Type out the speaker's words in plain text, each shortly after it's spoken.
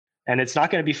And it's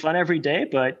not going to be fun every day,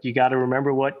 but you got to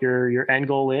remember what your end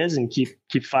goal is and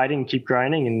keep fighting, keep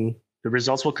grinding, and the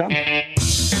results will come.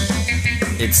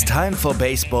 It's time for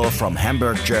baseball from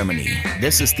Hamburg, Germany.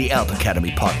 This is the Alp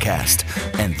Academy podcast,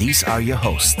 and these are your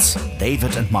hosts,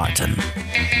 David and Martin.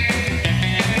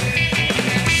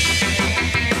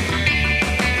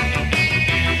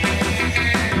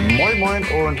 Moin Moin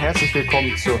und herzlich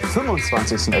willkommen zur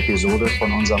 25. Episode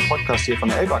von unserem Podcast hier von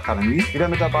der Alp Akademie. Wieder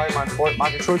mit dabei mein Freund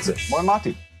Martin Schulze. Moin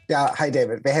Martin. Ja, hi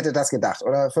David. Wer hätte das gedacht,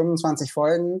 oder? 25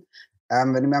 Folgen.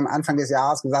 Wenn du mir am Anfang des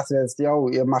Jahres gesagt hättest, yo,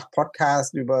 ihr macht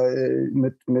Podcast mit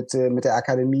der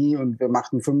Akademie und wir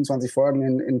machen 25 Folgen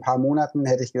in ein paar Monaten,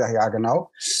 hätte ich gesagt, ja, genau.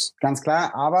 Ganz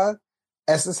klar. Aber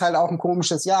es ist halt auch ein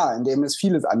komisches Jahr, in dem ist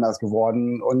vieles anders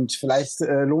geworden. Und vielleicht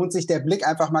lohnt sich der Blick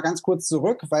einfach mal ganz kurz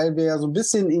zurück, weil wir ja so ein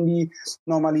bisschen in die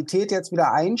Normalität jetzt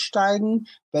wieder einsteigen,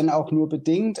 wenn auch nur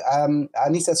bedingt.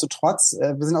 Nichtsdestotrotz,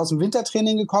 wir sind aus dem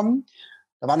Wintertraining gekommen.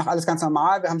 Da war noch alles ganz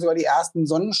normal. Wir haben sogar die ersten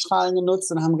Sonnenstrahlen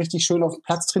genutzt und haben richtig schön auf dem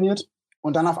Platz trainiert.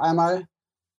 Und dann auf einmal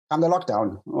kam der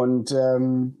Lockdown. Und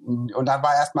dann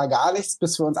war erstmal gar nichts,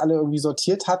 bis wir uns alle irgendwie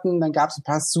sortiert hatten. Dann gab es ein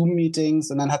paar Zoom-Meetings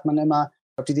und dann hat man immer,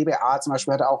 ich glaube, die DBA zum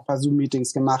Beispiel hatte auch ein paar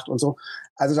Zoom-Meetings gemacht und so.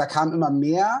 Also da kam immer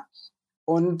mehr.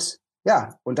 Und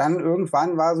ja, und dann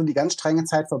irgendwann war so die ganz strenge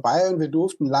Zeit vorbei und wir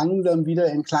durften langsam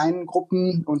wieder in kleinen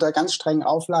Gruppen unter ganz strengen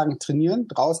Auflagen trainieren,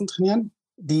 draußen trainieren.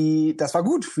 Das war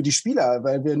gut für die Spieler,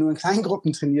 weil wir nur in kleinen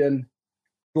Gruppen trainieren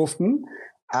durften.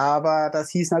 Aber das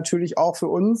hieß natürlich auch für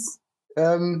uns,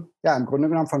 im Grunde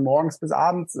genommen von morgens bis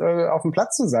abends auf dem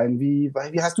Platz zu sein. Wie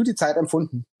hast du die Zeit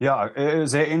empfunden? Ja,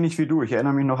 sehr ähnlich wie du. Ich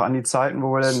erinnere mich noch an die Zeiten,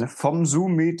 wo wir dann vom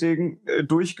Zoom-Meeting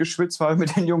durchgeschwitzt, weil wir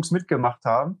mit den Jungs mitgemacht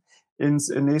haben, ins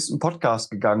nächsten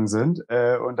Podcast gegangen sind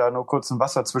und da nur kurz ein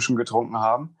Wasser zwischengetrunken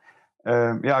haben.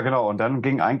 Ja, genau. Und dann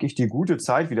ging eigentlich die gute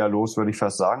Zeit wieder los, würde ich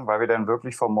fast sagen, weil wir dann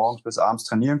wirklich von morgens bis abends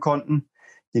trainieren konnten.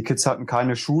 Die Kids hatten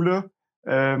keine Schule.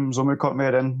 Somit konnten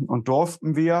wir dann und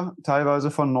durften wir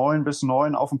teilweise von 9 bis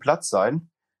 9 auf dem Platz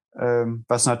sein,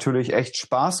 was natürlich echt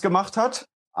Spaß gemacht hat.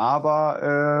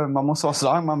 Aber man muss auch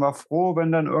sagen, man war froh,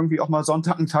 wenn dann irgendwie auch mal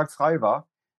Sonntag ein Tag frei war,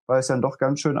 weil es dann doch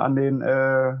ganz schön an den,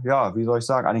 an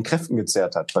den Kräften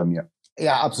gezerrt hat bei mir.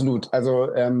 Ja, absolut. Also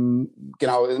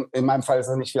genau, in meinem Fall ist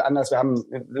das nicht viel anders. Wir haben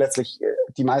letztlich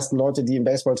die meisten Leute, die im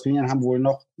Baseball trainieren, haben wohl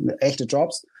noch echte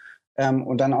Jobs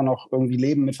und dann auch noch irgendwie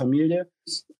Leben mit Familie.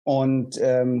 Und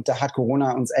da hat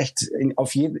Corona uns echt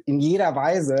in jeder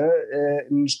Weise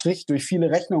einen Strich durch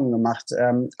viele Rechnungen gemacht.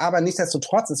 Aber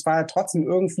nichtsdestotrotz, es war ja trotzdem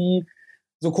irgendwie,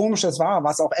 so komisch das war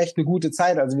es auch echt eine gute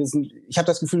Zeit. Also ich habe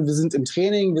das Gefühl, wir sind im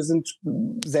Training, wir sind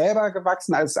selber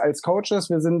gewachsen als Coaches,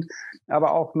 wir sind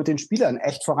aber auch mit den Spielern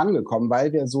echt vorangekommen,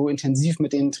 weil wir so intensiv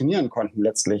mit denen trainieren konnten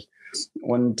letztlich.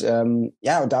 Und und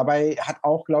dabei hat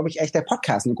auch, glaube ich, echt der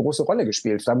Podcast eine große Rolle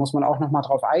gespielt. Da muss man auch nochmal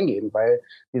drauf eingehen, weil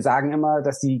wir sagen immer,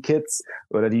 dass die Kids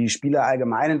oder die Spieler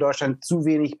allgemein in Deutschland zu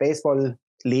wenig Baseball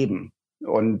leben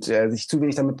und sich zu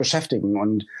wenig damit beschäftigen.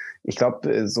 Und ich glaube,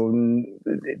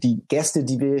 die Gäste,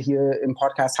 die wir hier im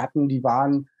Podcast hatten, da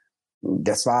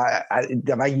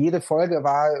war jede Folge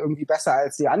war irgendwie besser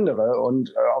als die andere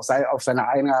und auf seine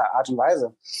eigene Art und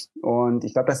Weise. Und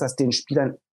ich glaube, dass das den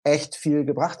Spielern echt viel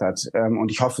gebracht hat. Und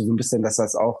ich hoffe so ein bisschen, dass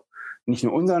das auch nicht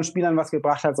nur unseren Spielern was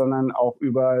gebracht hat, sondern auch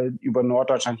über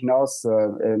Norddeutschland hinaus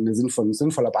ein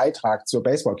sinnvoller Beitrag zur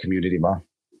Baseball-Community war.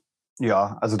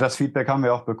 Ja, also das Feedback haben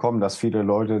wir auch bekommen, dass viele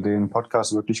Leute den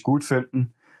Podcast wirklich gut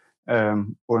finden.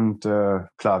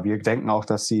 Klar, wir denken auch,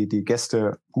 dass die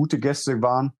Gäste gute Gäste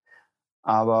waren.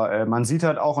 Aber man sieht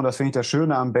halt auch, und das finde ich das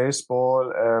Schöne am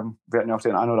Baseball, wir hatten ja auch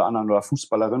den einen oder anderen oder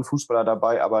Fußballer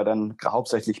dabei, aber dann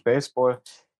hauptsächlich Baseball,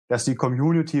 dass die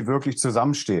Community wirklich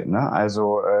zusammensteht. Ne?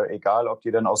 Also egal, ob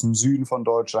die dann aus dem Süden von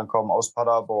Deutschland kommen, aus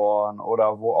Paderborn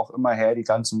oder wo auch immer her die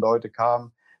ganzen Leute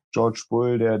kamen. George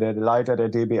Bull, der Leiter der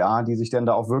DBA, die sich dann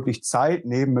da auch wirklich Zeit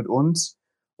nehmen mit uns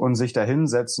und sich da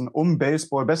hinsetzen, um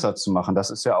Baseball besser zu machen.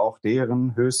 Das ist ja auch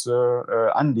deren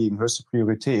höchste Anliegen, höchste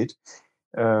Priorität.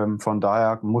 Von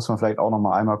daher muss man vielleicht auch noch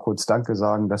mal einmal kurz Danke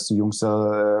sagen, dass die Jungs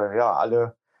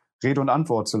alle Rede und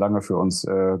Antwort so lange für uns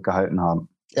gehalten haben.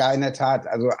 Ja, in der Tat.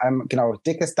 Also genau,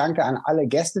 dickes Danke an alle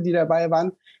Gäste, die dabei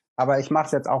waren. Aber ich mache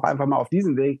es jetzt auch einfach mal auf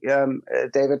diesen Weg.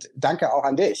 David, danke auch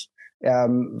an dich.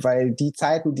 Weil die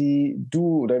Zeiten, die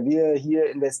du oder wir hier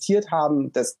investiert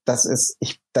haben, das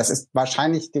ist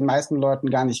wahrscheinlich den meisten Leuten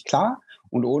gar nicht klar.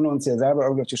 Und ohne uns ja selber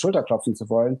irgendwie auf die Schulter klopfen zu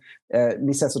wollen,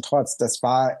 nichtsdestotrotz, das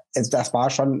war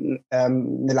schon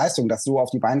eine Leistung, das so auf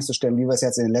die Beine zu stellen, wie wir es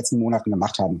jetzt in den letzten Monaten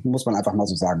gemacht haben. Muss man einfach mal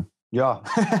so sagen. Ja,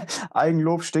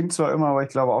 Eigenlob stinkt zwar immer, aber ich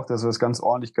glaube auch, dass wir es ganz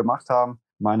ordentlich gemacht haben.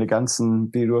 Meine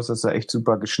ganzen, du hast das ja echt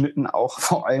super geschnitten, auch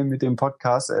vor allem mit dem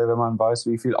Podcast, wenn man weiß,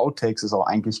 wie viel Outtakes es auch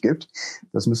eigentlich gibt.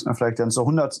 Das müssten wir vielleicht dann zur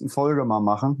 100. Folge mal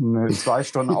machen. 2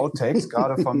 Stunden Outtakes,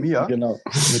 gerade von mir. Genau.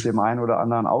 Mit dem einen oder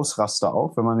anderen Ausraster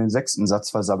auch, wenn man den 6. Satz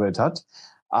versammelt hat.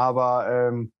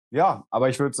 Aber ja, aber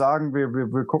ich würde sagen,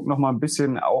 wir gucken noch mal ein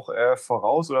bisschen auch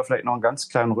voraus oder vielleicht noch einen ganz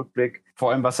kleinen Rückblick,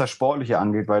 vor allem was das Sportliche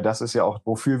angeht, weil das ist ja auch,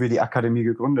 wofür wir die Akademie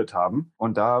gegründet haben.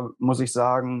 Und da muss ich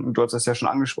sagen, du hast es ja schon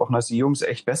angesprochen, dass die Jungs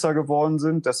echt besser geworden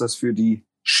sind, dass das für die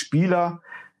Spieler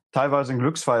teilweise ein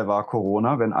Glücksfall war,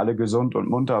 Corona, wenn alle gesund und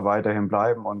munter weiterhin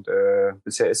bleiben. Und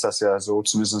bisher ist das ja so,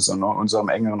 zumindest in unserem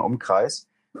engeren Umkreis.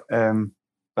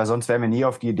 Weil sonst wären wir nie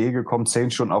auf die Idee gekommen, 10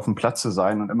 Stunden auf dem Platz zu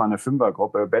sein und immer eine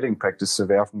Fünfergruppe Batting Practice zu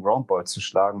werfen, Groundball zu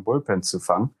schlagen, Bullpens zu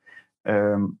fangen.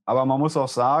 Aber man muss auch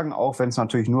sagen, auch wenn es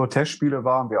natürlich nur Testspiele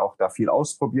waren, wir auch da viel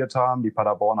ausprobiert haben, die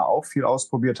Paderborner auch viel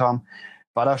ausprobiert haben,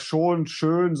 war das schon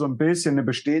schön, so ein bisschen eine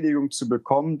Bestätigung zu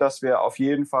bekommen, dass wir auf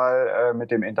jeden Fall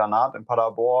mit dem Internat in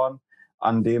Paderborn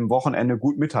an dem Wochenende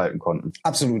gut mithalten konnten.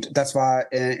 Absolut, das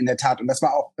war in der Tat, und das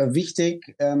war auch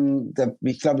wichtig.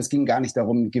 Ich glaube, es ging gar nicht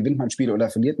darum, gewinnt man Spiele oder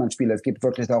verliert man Spiele. Es geht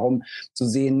wirklich darum zu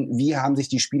sehen, wie haben sich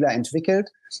die Spieler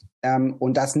entwickelt.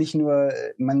 Und das nicht nur,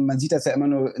 man sieht das ja immer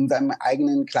nur in seinem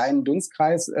eigenen kleinen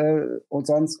Dunstkreis und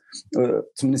sonst,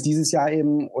 zumindest dieses Jahr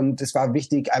eben. Und es war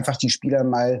wichtig, einfach die Spieler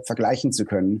mal vergleichen zu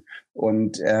können.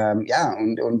 Und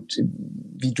und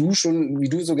wie du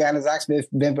so gerne sagst,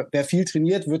 wer viel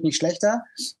trainiert, wird nicht schlechter.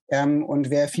 Und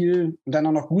wer viel und dann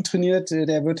auch noch gut trainiert,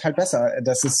 der wird halt besser.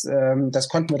 Das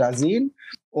konnten wir da sehen.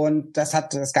 Und das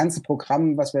hat das ganze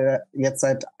Programm, was wir jetzt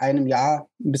seit einem Jahr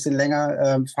ein bisschen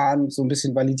länger fahren, so ein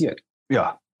bisschen validiert.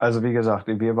 Ja, also wie gesagt,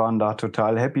 wir waren da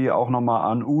total happy. Auch nochmal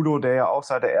an Udo, der ja auch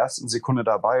seit der ersten Sekunde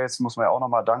dabei ist, muss man ja auch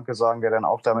nochmal Danke sagen, der dann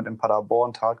auch damit in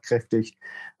Paderborn tatkräftig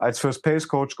als First Pace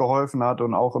Coach geholfen hat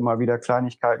und auch immer wieder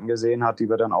Kleinigkeiten gesehen hat, die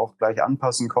wir dann auch gleich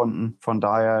anpassen konnten. Von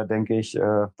daher denke ich,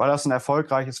 war das ein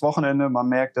erfolgreiches Wochenende. Man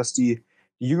merkt, dass die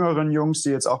jüngeren Jungs, die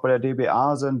jetzt auch bei der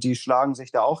DBA sind, die schlagen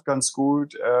sich da auch ganz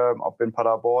gut. Ob in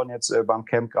Paderborn jetzt beim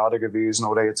Camp gerade gewesen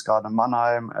oder jetzt gerade in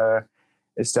Mannheim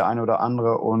ist der eine oder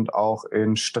andere. Und auch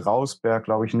in Strausberg,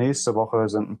 glaube ich, nächste Woche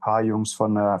sind ein paar Jungs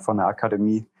von der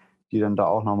Akademie, die dann da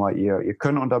auch nochmal ihr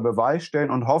Können unter Beweis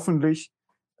stellen. Und hoffentlich,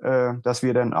 dass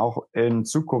wir dann auch in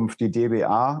Zukunft die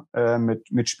DBA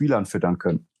mit Spielern füttern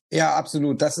können. Ja,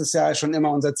 absolut. Das ist ja schon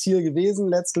immer unser Ziel gewesen,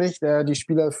 letztlich, die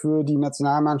Spieler für die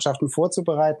Nationalmannschaften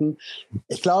vorzubereiten.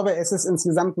 Ich glaube, es ist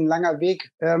insgesamt ein langer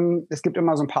Weg. Es gibt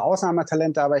immer so ein paar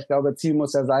Ausnahmetalente, aber ich glaube, Ziel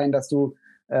muss ja sein, dass du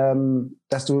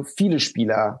viele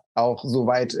Spieler auch so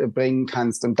weit bringen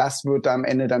kannst. Und das wird am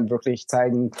Ende dann wirklich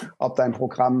zeigen, ob dein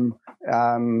Programm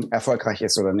erfolgreich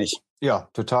ist oder nicht. Ja,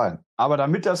 total. Aber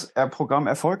damit das Programm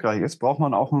erfolgreich ist, braucht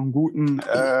man auch einen guten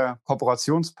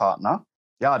Kooperationspartner.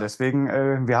 Ja, deswegen,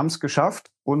 wir haben es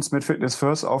geschafft, uns mit Fitness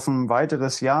First auf ein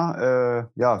weiteres Jahr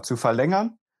zu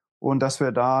verlängern und dass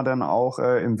wir da dann auch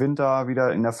im Winter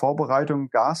wieder in der Vorbereitung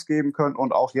Gas geben können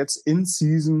und auch jetzt in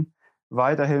Season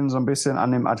weiterhin so ein bisschen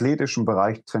an dem athletischen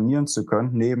Bereich trainieren zu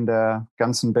können, neben der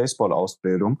ganzen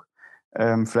Baseball-Ausbildung.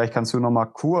 Vielleicht kannst du noch mal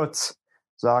kurz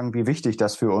sagen, wie wichtig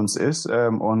das für uns ist.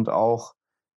 Und auch,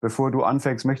 bevor du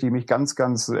anfängst, möchte ich mich ganz,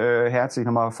 ganz herzlich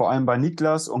nochmal vor allem bei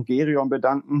Niklas und Gerion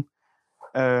bedanken,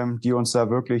 die uns da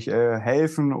wirklich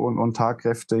helfen und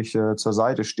tatkräftig zur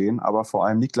Seite stehen. Aber vor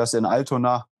allem Niklas in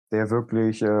Altona, der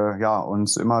wirklich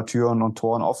uns immer Türen und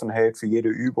Toren offen hält für jede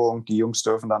Übung. Die Jungs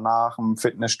dürfen danach im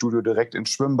Fitnessstudio direkt ins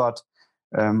Schwimmbad.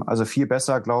 Also viel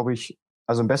besser, glaube ich.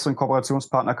 Also einen besseren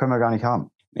Kooperationspartner können wir gar nicht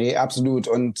haben. Nee, absolut.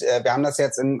 Und wir haben das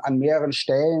jetzt an mehreren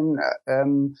Stellen,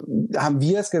 haben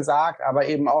wir es gesagt, aber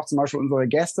eben auch zum Beispiel unsere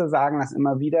Gäste sagen das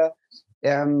immer wieder.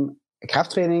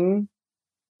 Krafttraining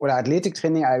oder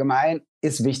Athletiktraining allgemein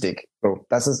ist wichtig. So,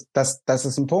 das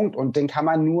ist ein Punkt und den kann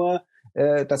man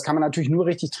das kann man natürlich nur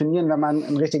richtig trainieren, wenn man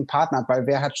einen richtigen Partner hat, weil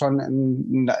wer hat schon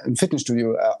ein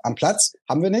Fitnessstudio am Platz?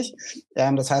 Haben wir nicht.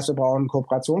 Das heißt, wir brauchen einen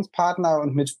Kooperationspartner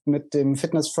und mit dem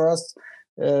Fitness First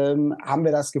haben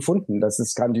wir das gefunden. Das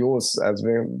ist grandios. Also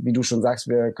wie du schon sagst,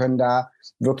 wir können da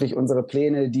wirklich unsere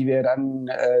Pläne, die wir dann,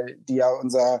 die ja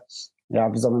unser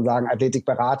wie soll man sagen,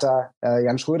 Athletikberater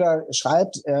Jan Schröder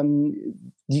schreibt,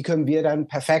 die können wir dann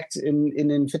perfekt in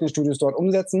den Fitnessstudios dort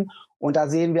umsetzen. Und da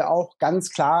sehen wir auch ganz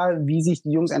klar, wie sich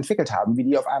die Jungs entwickelt haben, wie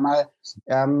die auf einmal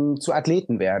zu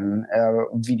Athleten werden,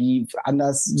 wie die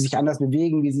sich anders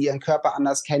bewegen, wie sie ihren Körper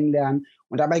anders kennenlernen.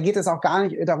 Und dabei geht es auch gar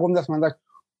nicht darum, dass man sagt,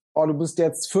 oh, du bist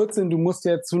jetzt 14, du musst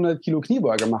jetzt 100 Kilo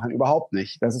Kniebeuge machen. Überhaupt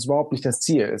nicht. Das ist überhaupt nicht das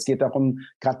Ziel. Es geht darum,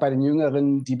 gerade bei den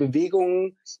Jüngeren, die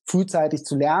Bewegungen frühzeitig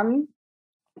zu lernen,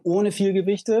 ohne viel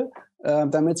Gewichte,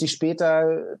 damit sie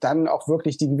später dann auch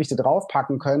wirklich die Gewichte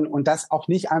draufpacken können und das auch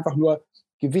nicht einfach nur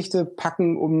Gewichte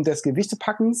packen um des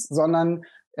Gewichtepackens, sondern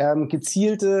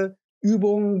gezielte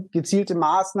Übungen, gezielte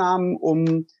Maßnahmen,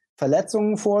 um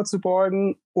Verletzungen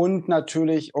vorzubeugen und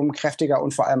natürlich, um kräftiger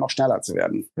und vor allem auch schneller zu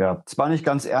werden. Ja, es war nicht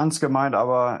ganz ernst gemeint,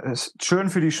 aber es ist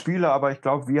schön für die Spieler, aber ich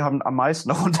glaube, wir haben am meisten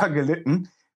darunter gelitten,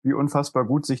 wie unfassbar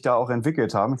gut sich da auch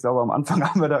entwickelt haben. Ich glaube, am Anfang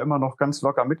haben wir da immer noch ganz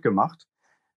locker mitgemacht.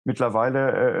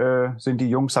 Mittlerweile sind die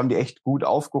Jungs, haben die echt gut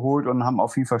aufgeholt und haben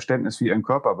auch viel Verständnis für ihren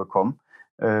Körper bekommen.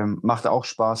 Macht auch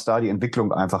Spaß, da die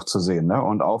Entwicklung einfach zu sehen, ne?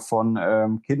 Und auch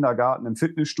von Kindergarten im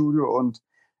Fitnessstudio und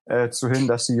zu hin,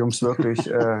 dass die Jungs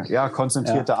wirklich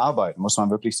konzentrierter arbeiten, muss man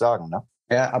wirklich sagen, ne?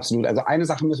 Ja, absolut. Also eine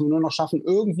Sache müssen wir nur noch schaffen.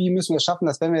 Irgendwie müssen wir es schaffen,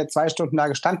 dass wenn wir jetzt 2 Stunden da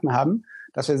gestanden haben,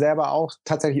 dass wir selber auch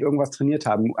tatsächlich irgendwas trainiert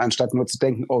haben, anstatt nur zu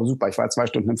denken, oh super, ich war 2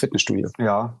 Stunden im Fitnessstudio.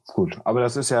 Ja, gut. Aber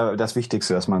das ist ja das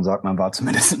Wichtigste, dass man sagt, man war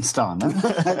zumindest da, ne?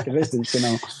 Richtig,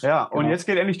 genau. Ja, und jetzt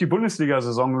geht endlich die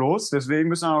Bundesliga-Saison los. Deswegen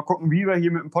müssen wir mal gucken, wie wir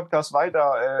hier mit dem Podcast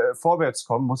weiter vorwärts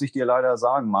kommen, muss ich dir leider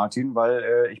sagen, Martin,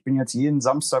 weil ich bin jetzt jeden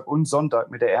Samstag und Sonntag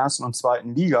mit der 1. und 2.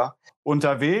 Liga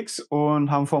unterwegs und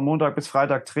haben von Montag bis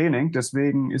Freitag Training.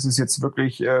 Deswegen ist es jetzt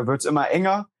wirklich, wird's immer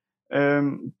enger.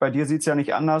 Bei dir sieht's ja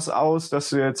nicht anders aus, dass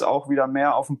du jetzt auch wieder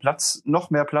mehr auf dem Platz,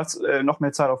 noch mehr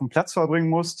Zeit auf dem Platz verbringen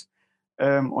musst.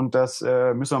 Und das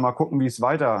müssen wir mal gucken, wie es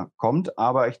weiterkommt.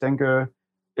 Aber ich denke,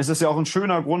 es ist ja auch ein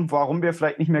schöner Grund, warum wir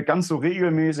vielleicht nicht mehr ganz so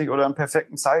regelmäßig oder in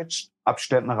perfekten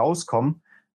Zeitabständen rauskommen,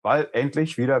 weil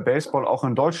endlich wieder Baseball auch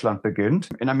in Deutschland beginnt.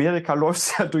 In Amerika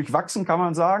läuft's ja durchwachsen, kann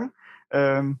man sagen.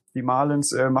 Die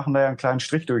Marlins machen da ja einen kleinen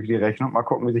Strich durch die Rechnung. Mal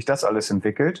gucken, wie sich das alles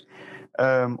entwickelt.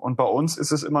 Und bei uns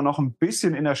ist es immer noch ein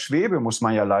bisschen in der Schwebe, muss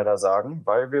man ja leider sagen,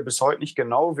 weil wir bis heute nicht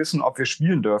genau wissen, ob wir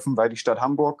spielen dürfen, weil die Stadt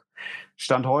Hamburg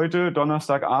Stand heute,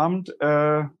 Donnerstagabend,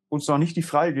 uns noch nicht die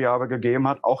Freigabe gegeben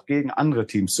hat, auch gegen andere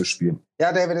Teams zu spielen.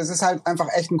 Ja, David, es ist halt einfach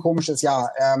echt ein komisches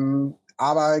Jahr.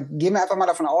 Aber gehen wir einfach mal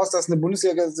davon aus, dass eine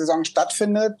Bundesliga-Saison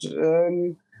stattfindet.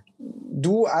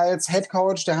 Du als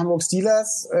Headcoach der Hamburg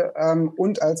Steelers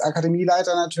und als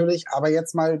Akademieleiter natürlich, aber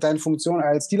jetzt mal deine Funktion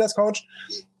als Steelers-Coach.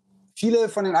 Viele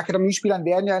von den Akademiespielern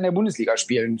werden ja in der Bundesliga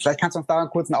spielen. Vielleicht kannst du uns da einen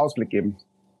kurzen Ausblick geben.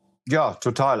 Ja,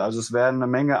 total. Also es werden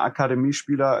eine Menge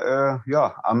Akademiespieler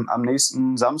am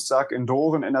nächsten Samstag in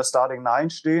Doren in der Starting Nine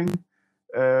stehen.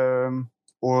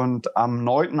 Und am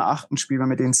 9.8. spielen wir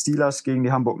mit den Steelers gegen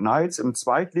die Hamburg Knights im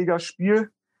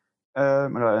Zweitligaspiel. Oder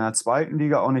in der 2.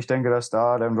 Liga. Und ich denke, dass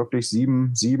da dann wirklich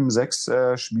 6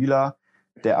 Spieler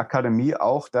der Akademie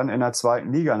auch dann in der 2.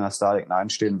 Liga in der Starting Nine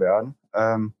stehen werden.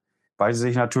 Weil sie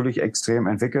sich natürlich extrem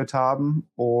entwickelt haben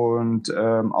und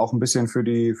auch ein bisschen für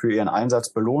ihren Einsatz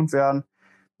belohnt werden.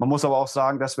 Man muss aber auch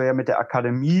sagen, dass wir ja mit der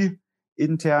Akademie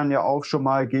intern ja auch schon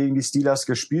mal gegen die Steelers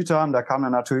gespielt haben. Da kam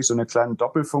dann natürlich so eine kleine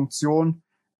Doppelfunktion.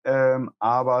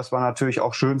 Aber es war natürlich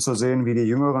auch schön zu sehen, wie die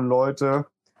jüngeren Leute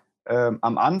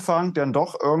am Anfang dann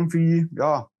doch irgendwie,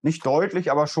 ja, nicht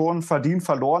deutlich, aber schon verdient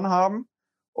verloren haben.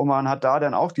 Und man hat da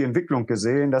dann auch die Entwicklung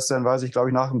gesehen, dass dann, weiß ich, glaube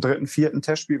ich, nach dem 3., 4.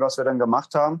 Testspiel, was wir dann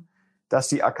gemacht haben, dass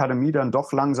die Akademie dann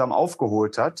doch langsam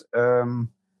aufgeholt hat,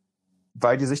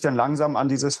 weil die sich dann langsam an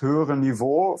dieses höhere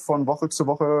Niveau von Woche zu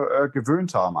Woche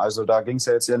gewöhnt haben. Also da ging es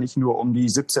ja jetzt ja nicht nur um die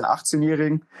 17-,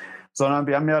 18-Jährigen, sondern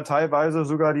wir haben ja teilweise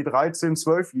sogar die 13-,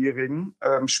 12-Jährigen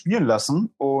spielen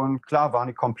lassen. Und klar waren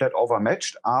die komplett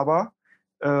overmatched, aber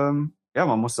man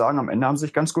muss sagen, am Ende haben sie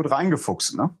sich ganz gut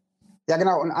reingefuchst, ne? Ja,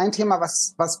 genau. Und ein Thema,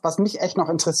 was mich echt noch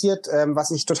interessiert,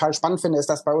 was ich total spannend finde, ist,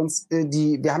 dass bei uns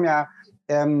wir haben ja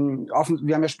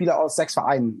Spieler aus 6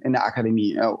 Vereinen in der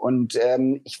Akademie. Und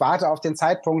ich warte auf den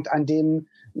Zeitpunkt, an dem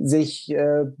sich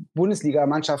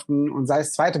Bundesligamannschaften und sei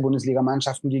es zweite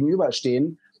Bundesligamannschaften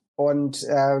gegenüberstehen und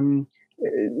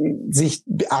sich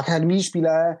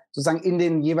Akademiespieler sozusagen in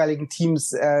den jeweiligen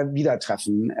Teams wieder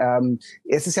treffen.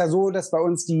 Es ist ja so, dass bei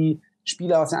uns die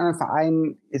Spieler aus den anderen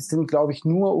Vereinen, es sind, glaube ich,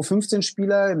 nur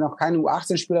U15-Spieler, noch keine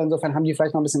U18-Spieler. Insofern haben die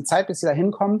vielleicht noch ein bisschen Zeit, bis sie da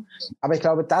hinkommen. Aber ich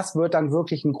glaube, das wird dann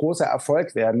wirklich ein großer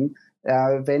Erfolg werden,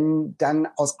 wenn dann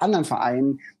aus anderen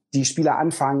Vereinen die Spieler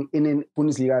anfangen, in den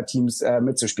Bundesliga-Teams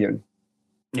mitzuspielen.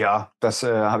 Ja, das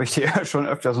habe ich dir ja schon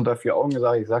öfters unter 4 Augen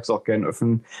gesagt. Ich sage es auch gern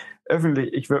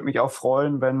öffentlich. Ich würde mich auch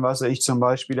freuen, wenn, zum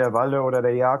Beispiel der Walle oder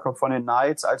der Jakob von den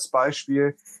Knights als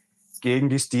Beispiel gegen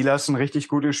die Steelers ein richtig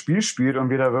gutes Spiel spielt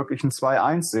und wir da wirklich ein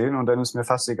 2-1 sehen und dann ist mir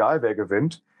fast egal, wer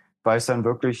gewinnt, weil es dann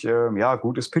wirklich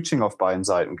gutes Pitching auf beiden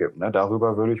Seiten gibt. Ne?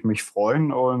 Darüber würde ich mich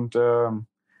freuen und wenn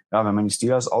man die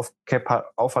Steelers auf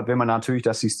hat, will man natürlich,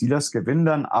 dass die Steelers gewinnen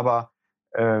dann, aber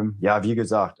wie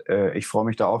gesagt, ich freue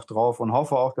mich da auch drauf und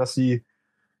hoffe auch, dass die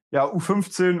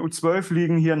U15, U12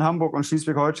 Ligen hier in Hamburg und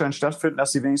Schleswig-Holstein stattfinden,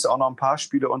 dass sie wenigstens auch noch ein paar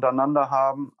Spiele untereinander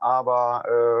haben,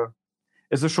 aber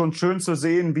es ist schon schön zu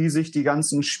sehen, wie sich die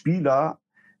ganzen Spieler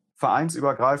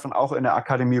vereinsübergreifend auch in der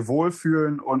Akademie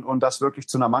wohlfühlen und das wirklich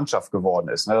zu einer Mannschaft geworden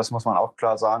ist. Das muss man auch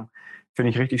klar sagen. Finde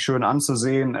ich richtig schön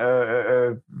anzusehen,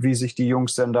 wie sich die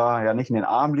Jungs denn da ja nicht in den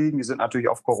Armen liegen. Die sind natürlich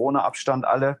auf Corona-Abstand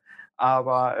alle,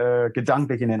 aber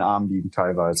gedanklich in den Armen liegen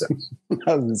teilweise.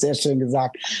 Also sehr schön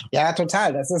gesagt. Ja,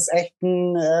 total. Das ist echt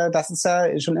das ist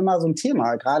ja schon immer so ein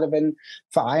Thema. Gerade wenn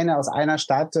Vereine aus einer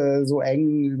Stadt so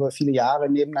eng über viele Jahre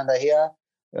nebeneinander her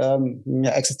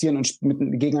existieren und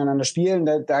gegeneinander spielen,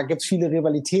 da gibt es viele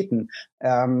Rivalitäten,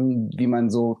 wie man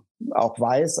so auch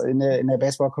weiß in der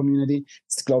Baseball-Community.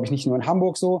 Das ist, glaube ich, nicht nur in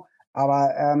Hamburg so.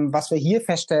 Aber was wir hier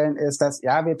feststellen, ist, dass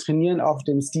wir trainieren auf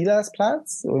dem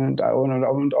Steelers-Platz und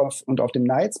auf dem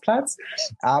Knights-Platz.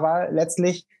 Aber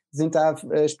letztlich sind da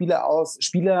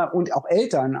Spieler und auch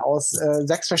Eltern aus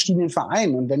 6 verschiedenen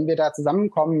Vereinen. Und wenn wir da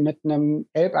zusammenkommen mit einem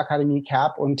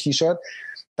Elbakademie-Cap und T-Shirt,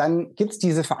 dann gibt's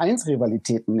diese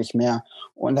Vereinsrivalitäten nicht mehr.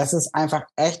 Und das ist einfach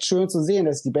echt schön zu sehen,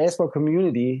 dass die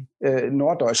Baseball-Community in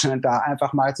Norddeutschland da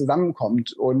einfach mal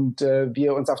zusammenkommt und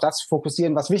wir uns auf das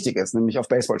fokussieren, was wichtig ist, nämlich auf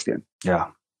Baseball spielen.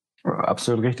 Ja,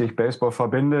 absolut richtig. Baseball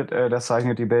verbindet, das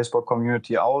zeichnet die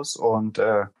Baseball-Community aus und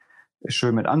ist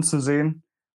schön mit anzusehen.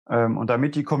 Und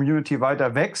damit die Community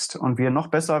weiter wächst und wir noch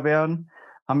besser werden,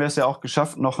 haben wir es ja auch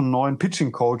geschafft, noch einen neuen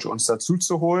Pitching-Coach uns dazu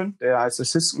zu holen, der als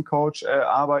Assistant-Coach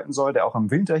arbeiten soll, der auch im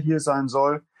Winter hier sein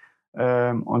soll.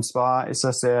 Und zwar ist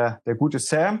das der gute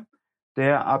Sam,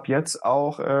 der ab jetzt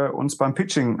auch uns beim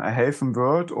Pitching helfen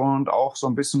wird und auch so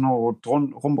ein bisschen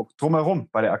drumherum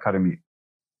bei der Akademie.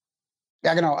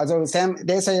 Ja, genau. Also Sam,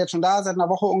 der ist ja jetzt schon da, seit einer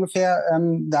Woche ungefähr.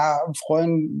 Da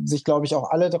freuen sich, glaube ich,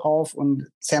 auch alle drauf. Und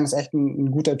Sam ist echt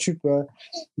ein guter Typ.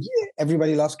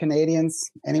 Everybody loves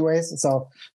Canadians anyways. So.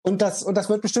 Und das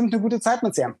wird bestimmt eine gute Zeit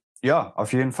mit Sam. Ja,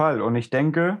 auf jeden Fall. Und ich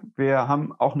denke, wir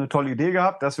haben auch eine tolle Idee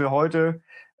gehabt, dass wir heute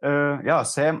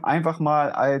Sam einfach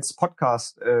mal als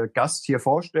Podcast-Gast hier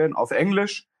vorstellen auf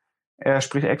Englisch. Er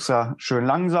spricht extra schön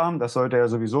langsam. Das sollte er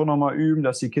sowieso nochmal üben,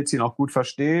 dass die Kids ihn auch gut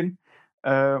verstehen.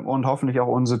 Und hoffentlich auch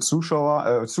unsere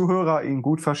Zuhörer ihn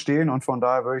gut verstehen. Und von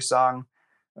daher würde ich sagen,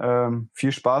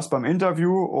 viel Spaß beim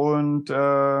Interview und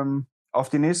auf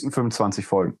die nächsten 25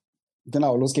 Folgen.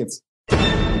 Genau, los geht's.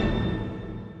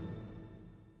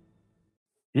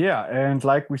 Yeah, and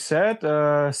like we said,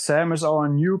 Sam is our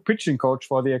new pitching coach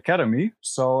for the academy.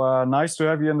 So nice to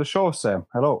have you in the show, Sam.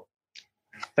 Hello.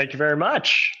 Thank you very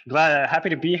much. Happy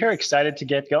to be here. Excited to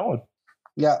get going.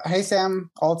 Yeah. Hey, Sam.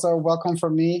 Also, welcome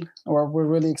from me. We're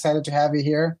really excited to have you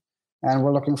here. And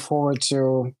we're looking forward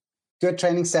to good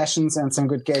training sessions and some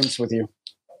good games with you.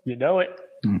 You know it.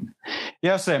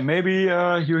 Yeah, Sam, maybe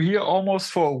you're here almost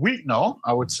for a week now,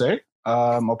 I would say.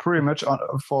 Or pretty much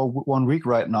for 1 week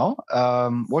right now.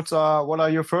 What are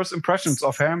your first impressions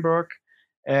of Hamburg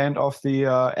and of the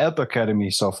Elb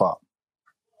Academy so far?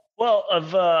 Well,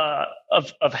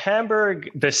 of Hamburg,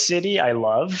 the city, I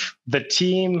love. The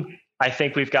team, I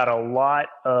think we've got a lot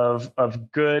of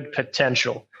good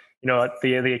potential. You know, at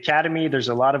the academy, there's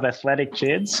a lot of athletic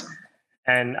kids,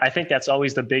 and I think that's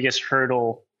always the biggest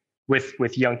hurdle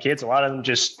with young kids. A lot of them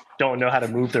just don't know how to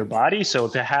move their body. So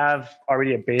to have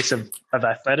already a base of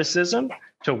athleticism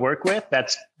to work with,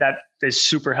 that is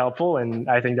super helpful, and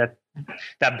I think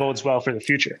that bodes well for the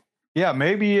future. Yeah,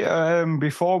 maybe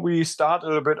before we start a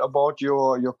little bit about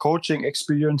your coaching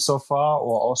experience so far,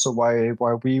 or also why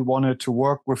we wanted to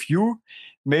work with you,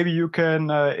 maybe you can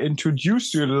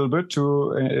introduce you a little bit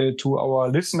to our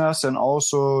listeners and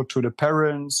also to the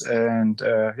parents and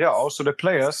also the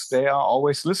players. They are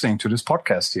always listening to this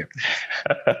podcast here.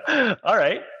 All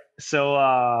right.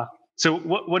 So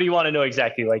what do you want to know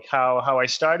exactly? Like how I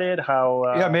started?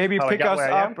 Maybe pick us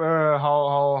up.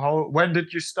 How when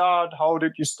did you start? How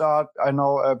did you start? I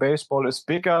know baseball is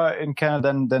bigger in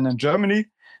Canada than in Germany,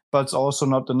 but it's also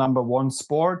not the number one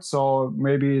sport. So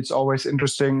maybe it's always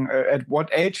interesting. At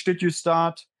what age did you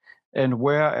start, and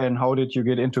where, and how did you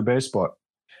get into baseball?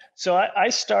 So I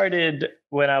started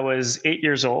when I was 8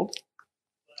 years old,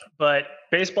 but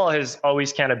baseball has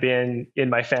always kind of been in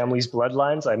my family's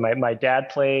bloodlines. My dad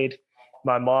played.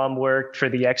 My mom worked for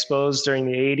the Expos during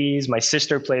the 80s. My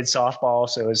sister played softball.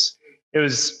 So it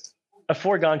was a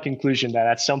foregone conclusion that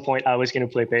at some point I was going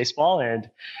to play baseball. And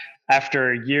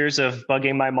after years of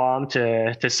bugging my mom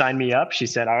to sign me up, she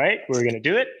said, all right, we're going to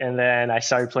do it. And then I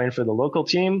started playing for the local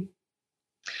team.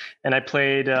 And I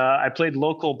played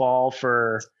local ball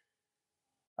for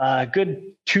a good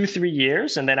 2-3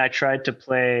 years. And then I tried to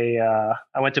play,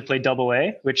 I went to play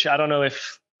AA, which I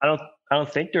don't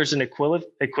think there's an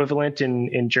equivalent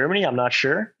in Germany. I'm not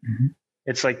sure. Mm-hmm.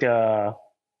 It's like a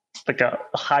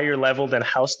higher level than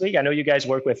house league. I know you guys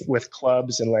work with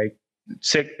clubs and like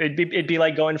it'd be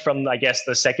like going from, I guess,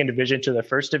 the second division to the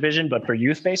first division, but for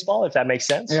youth baseball, if that makes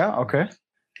sense. Yeah. Okay.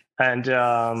 And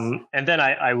then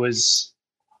I was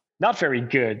not very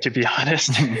good, to be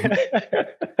honest.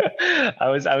 I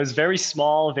was very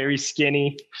small, very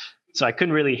skinny, so I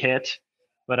couldn't really hit.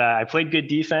 But I played good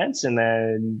defense, and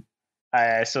then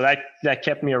so that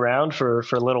kept me around for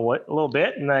a little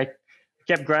bit, and I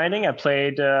kept grinding. I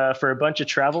played for a bunch of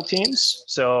travel teams,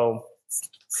 so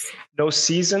no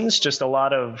seasons, just a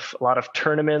lot of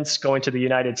tournaments, going to the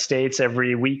United States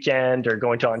every weekend, or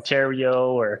going to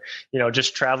Ontario, or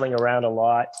just traveling around a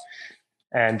lot.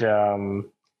 And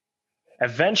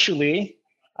eventually,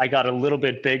 I got a little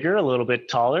bit bigger, a little bit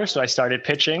taller, so I started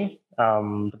pitching.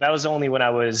 But that was only when I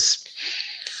was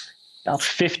about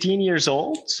 15 years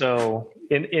old. So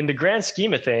in the grand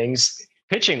scheme of things,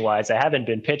 pitching wise, I haven't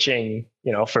been pitching,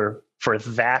 for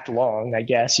that long, I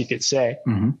guess you could say.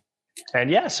 Mm-hmm.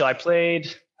 And yeah, so I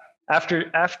played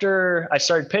after I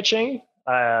started pitching.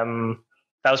 That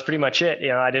was pretty much it.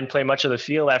 I didn't play much of the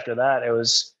field after that. It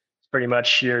was pretty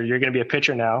much you're going to be a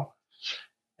pitcher now.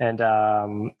 And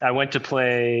I went to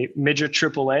play midget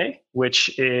AAA,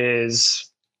 which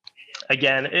is,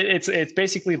 again, it's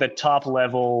basically the top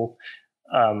level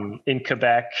in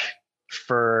Quebec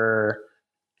for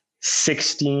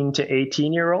 16 to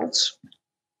 18-year-olds.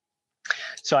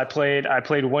 So I played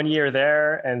 1 year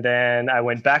there, and then I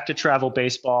went back to travel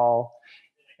baseball,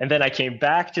 and then I came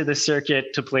back to the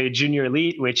circuit to play Junior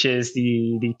Elite, which is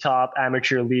the top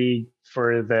amateur league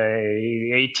for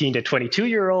the 18 to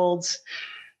 22-year-olds.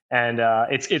 And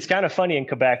it's kind of funny in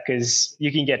Quebec because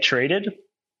you can get traded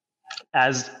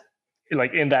as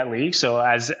like in that league. So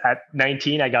as at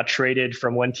 19, I got traded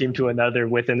from one team to another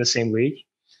within the same league,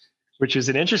 which was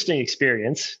an interesting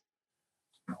experience.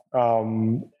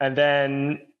 And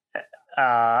then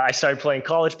I started playing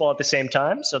college ball at the same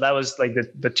time. So that was like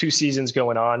the 2 seasons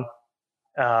going on.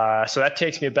 So that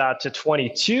takes me about to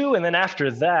 22. And then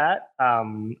after that,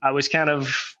 I was kind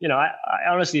of, I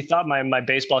honestly thought my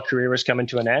baseball career was coming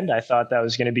to an end. I thought that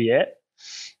was going to be it.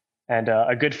 And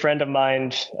a good friend of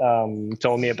mine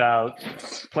told me about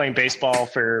playing baseball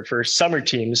for summer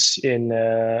teams in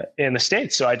the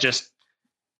States. So I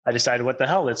decided, what the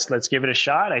hell, let's give it a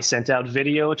shot. I sent out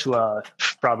video to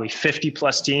probably 50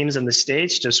 plus teams in the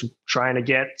States, just trying to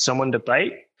get someone to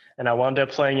bite. And I wound up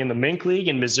playing in the Mink League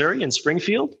in Missouri, in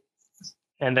Springfield.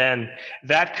 And then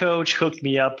that coach hooked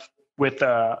me up with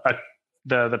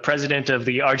the president of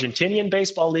the Argentinian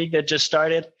baseball league that just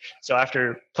started. So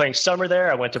after playing summer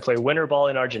there, I went to play winter ball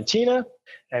in Argentina.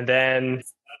 And then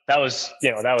that was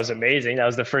amazing. That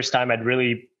was the first time I'd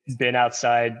really been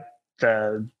outside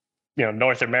the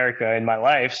North America in my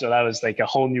life. So that was like a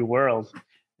whole new world,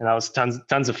 and that was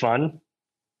tons of fun.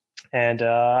 And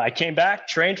I came back,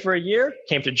 trained for a year,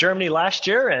 came to Germany last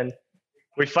year, and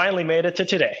we finally made it to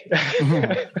today.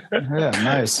 Yeah,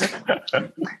 nice.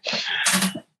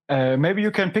 Maybe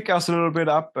you can pick us a little bit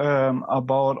up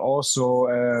about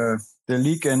also the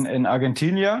league in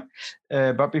Argentina.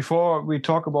 But before we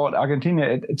talk about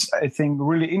Argentina, it's I think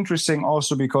really interesting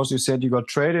also because you said you got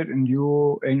traded and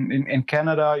you in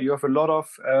Canada you have a lot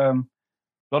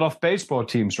of baseball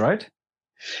teams, right?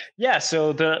 Yeah.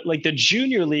 So the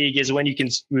junior league is when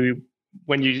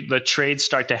the trades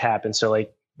start to happen. So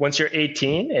like once you're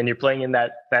 18 and you're playing in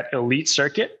that elite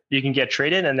circuit, you can get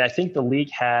traded. And I think the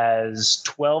league has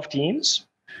 12 teams.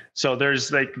 So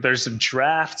there's some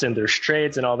drafts and there's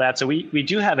trades and all that. So we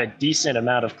do have a decent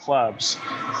amount of clubs,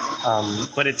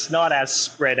 but it's not as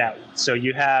spread out. So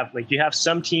you have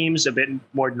some teams a bit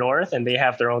more north and they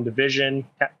have their own division,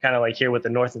 kind of like here with the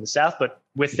North and the South. But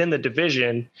within the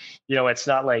division, it's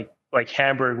not like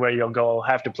Hamburg where you'll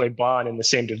have to play Bonn in the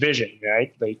same division,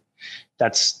 right? Like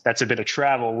that's a bit of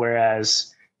travel.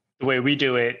 Whereas the way we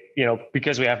do it,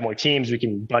 because we have more teams, we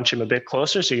can bunch them a bit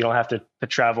closer, so you don't have to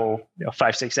travel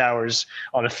 5-6 hours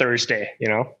on a Thursday.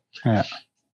 Yeah.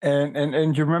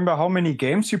 And you remember how many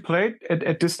games you played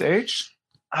at this age?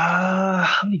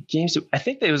 How many games? I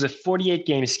think there was a 48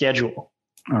 game schedule.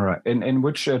 All right. In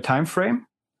which time frame?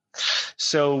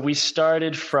 So we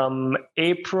started from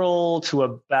April to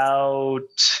about,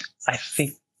 I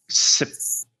think,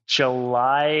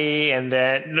 July, and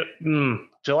then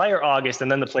July or August,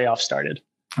 and then the playoffs started.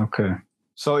 Okay.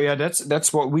 So yeah,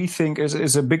 that's what we think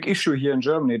is a big issue here in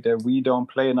Germany, that we don't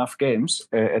play enough games.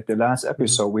 At the last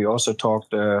episode, we also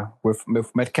talked with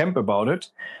Matt Kemp about it.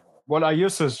 What are your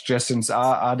suggestions?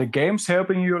 Are the games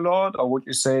helping you a lot, or would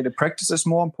you say the practice is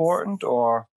more important?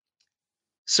 Or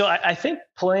so I think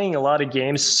playing a lot of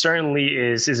games certainly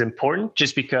is important,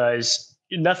 just because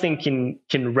nothing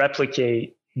can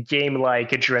replicate game-like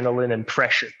adrenaline and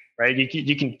pressure. right?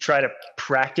 You can try to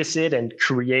practice it and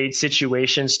create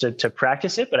situations to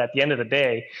practice it. But at the end of the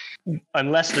day,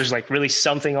 unless there's like really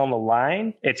something on the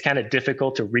line, it's kind of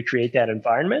difficult to recreate that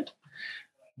environment.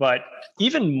 But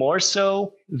even more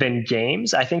so than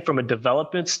games, I think from a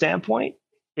development standpoint,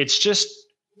 it's just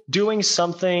doing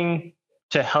something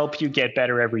to help you get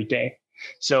better every day.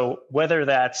 So whether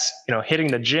that's, hitting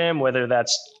the gym, whether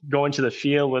that's going to the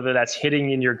field, whether that's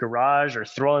hitting in your garage or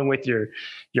throwing with your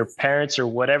parents or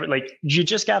whatever, like you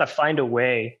just got to find a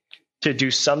way to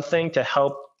do something to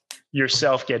help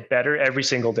yourself get better every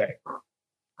single day.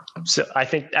 So I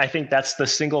think that's the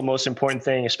single most important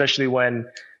thing, especially when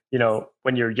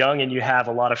you're young and you have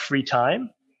a lot of free time.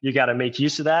 You got to make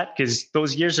use of that, because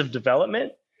those years of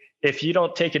development, if you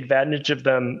don't take advantage of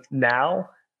them now,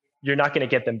 you're not going to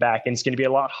get them back. And it's going to be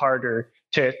a lot harder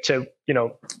to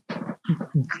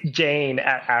gain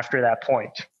after that point.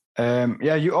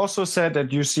 You also said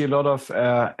that you see a lot of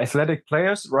athletic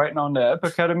players right now in the Alp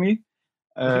Academy.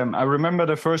 I remember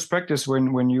the first practice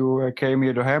when you came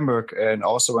here to Hamburg, and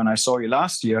also when I saw you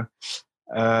last year.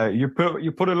 You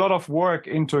put a lot of work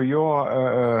into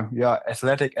your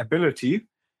athletic ability.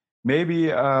 Maybe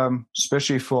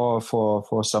especially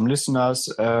for some listeners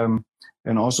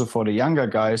and also for the younger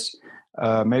guys,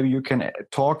 maybe you can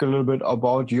talk a little bit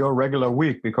about your regular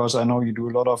week, because I know you do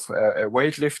a lot of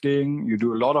weightlifting, you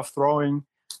do a lot of throwing,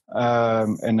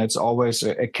 and it's always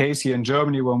a case here in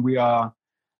Germany when we are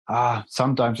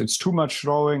sometimes it's too much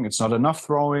throwing, it's not enough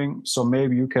throwing. So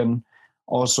maybe you can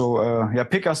also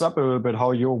pick us up a little bit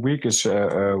how your week is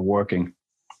working.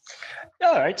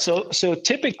 All right. So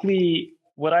typically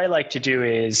what I like to do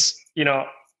is,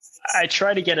 I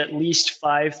try to get at least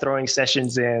 5 throwing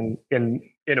sessions in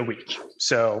a week.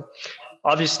 So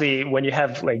obviously when you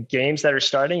have like games that are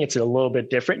starting, it's a little bit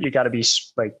different. You got to be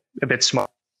like a bit smart.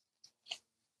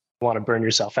 You want to burn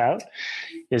yourself out.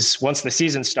 Is once the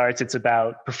season starts, it's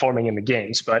about performing in the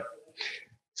games. But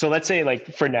so let's say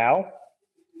like for now,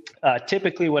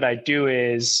 typically what I do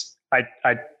is I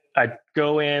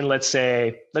go in, let's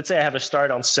say I have a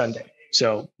start on Sunday.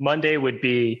 So Monday would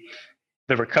be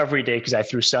the recovery day because I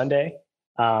threw Sunday.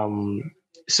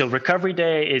 So recovery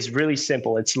day is really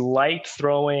simple. It's light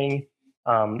throwing.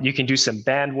 You can do some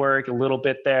band work a little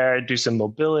bit there, do some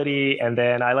mobility. And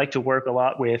then I like to work a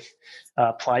lot with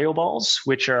plyo balls,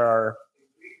 which they're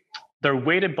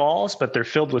weighted balls, but they're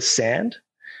filled with sand.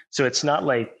 So it's not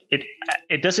like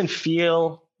it doesn't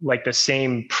feel like the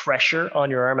same pressure on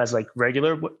your arm as like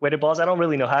regular weighted balls. I don't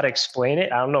really know how to explain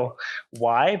it. I don't know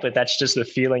why, but that's just the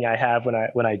feeling I have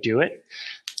when I do it.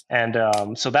 And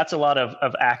so that's a lot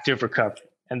of active recovery.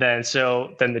 And then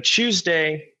the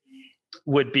Tuesday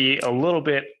would be a little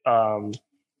bit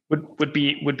would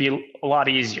be a lot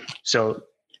easier. So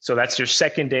that's your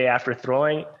second day after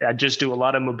throwing. I just do a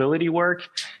lot of mobility work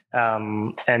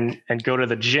and go to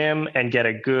the gym and get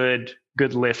a good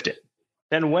lift in.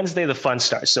 Then Wednesday, the fun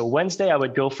starts. So Wednesday, I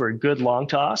would go for a good long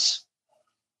toss,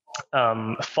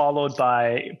 followed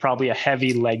by probably a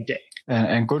heavy leg day.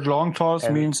 And good long toss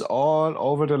means all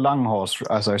over the Langhorst,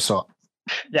 as I saw.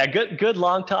 Yeah, good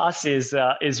long toss is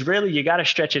really, you got to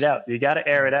stretch it out. You got to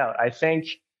air it out. I think,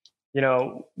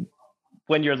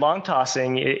 when you're long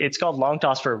tossing, it's called long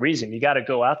toss for a reason. You got to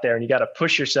go out there and you got to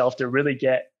push yourself to really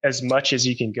get as much as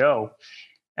you can go.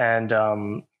 And,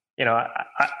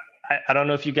 I don't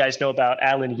know if you guys know about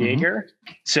Alan Yeager.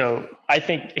 Mm-hmm. So I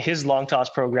think his long toss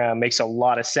program makes a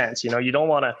lot of sense. You don't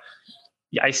want to,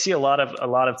 I see a lot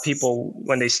of people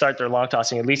when they start their long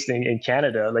tossing, at least in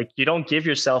Canada, like you don't give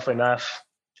yourself enough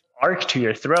arc to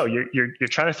your throw. You're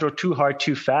trying to throw too hard,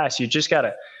 too fast. You just got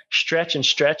to stretch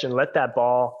and let that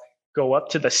ball go up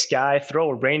to the sky,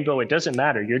 throw a rainbow. It doesn't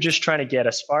matter. You're just trying to get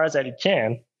as far as that you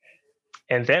can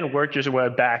and then work your way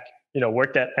back,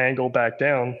 work that angle back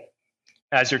down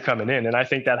as you're coming in. And I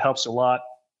think that helps a lot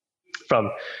from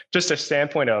just a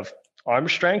standpoint of arm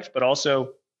strength, but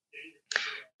also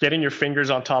getting your fingers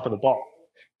on top of the ball,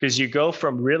 because you go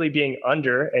from really being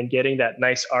under and getting that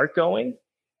nice arc going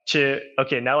to,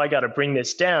 okay, now I got to bring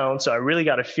this down. So I really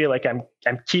got to feel like I'm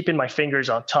keeping my fingers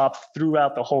on top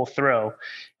throughout the whole throw.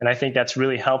 And I think that's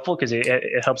really helpful because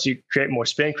it helps you create more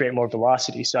spin, create more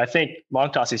velocity. So I think long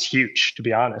toss is huge, to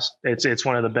be honest. It's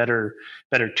one of the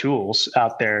better tools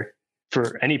out there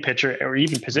for any pitcher or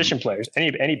even position players,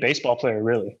 any baseball player,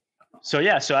 really. So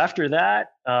yeah, so after that,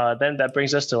 then that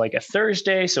brings us to like a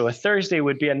Thursday. So a Thursday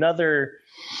would be another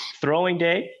throwing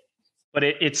day, but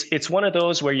it's one of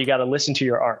those where you got to listen to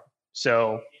your arm.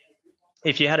 So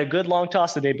if you had a good long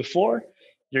toss the day before,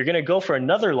 you're going to go for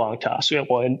another long toss.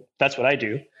 Well, and that's what I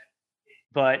do.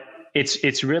 But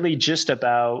it's really just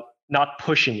about not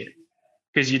pushing it.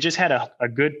 because you just had a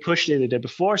good push day the day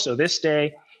before. So this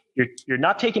day, you're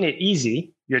not taking it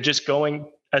easy. You're just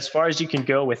going as far as you can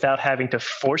go without having to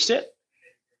force it.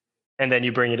 And then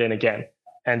you bring it in again.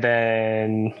 And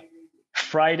then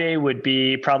Friday would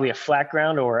be probably a flat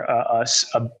ground or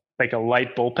like a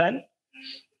light bullpen.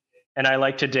 And I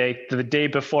like to take the day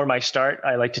before my start.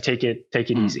 I like to take it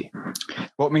easy.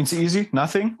 What means easy?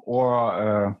 Nothing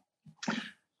or?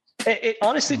 It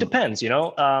honestly depends.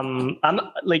 I'm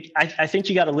like I think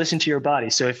you got to listen to your body.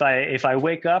 So if I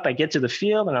wake up, I get to the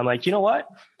field and I'm like, you know what?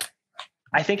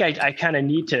 I think I kind of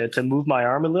need to move my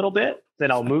arm a little bit. Then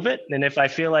I'll move it. And if I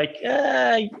feel like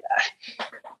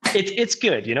it's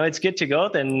good, it's good to go,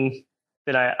 then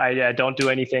I don't do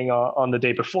anything on the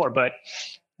day before. But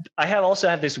I also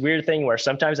have this weird thing where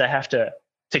sometimes I have to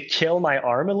kill my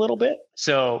arm a little bit.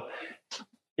 So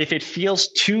if it feels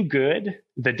too good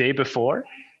the day before,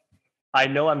 I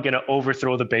know I'm going to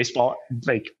overthrow the baseball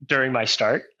like during my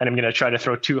start, and I'm going to try to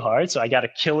throw too hard. So I got to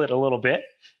kill it a little bit.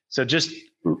 So just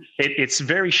it's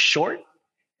very short,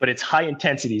 but it's high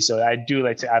intensity. So I do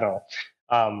like to, I don't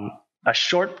know, a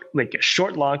short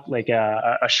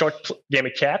game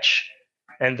of catch.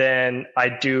 And then I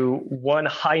do one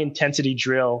high intensity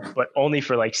drill, but only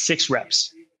for like 6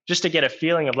 reps, just to get a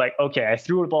feeling of like, okay, I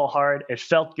threw the ball hard. It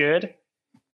felt good.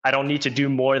 I don't need to do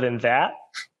more than that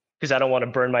because I don't want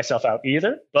to burn myself out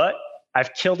either. But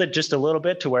I've killed it just a little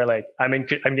bit to where like I'm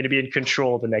going to be in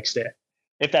control the next day.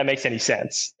 If that makes any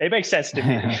sense. It makes sense to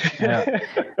me.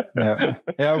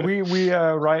 Yeah. We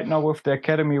right now with the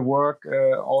academy work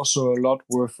also a lot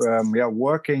with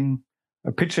working.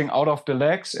 Pitching out of the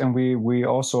legs, and we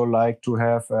also like to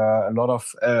have a lot of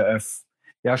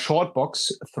short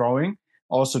box throwing,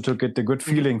 also to get the good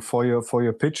feeling for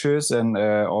your pitches and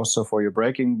also for your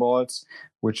breaking balls,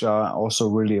 which are also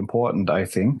really important, I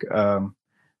think.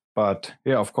 But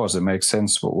yeah, of course, it makes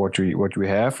sense what we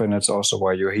have, and it's also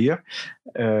why you're here.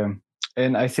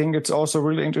 And I think it's also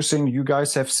really interesting. You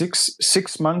guys have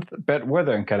 6 month bad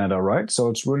weather in Canada, right? So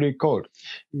it's really cold.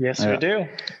 Yes, we do.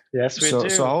 Yes, we do.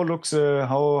 So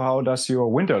how does your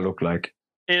winter look like?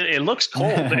 It looks cold.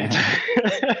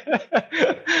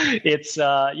 It's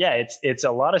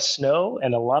a lot of snow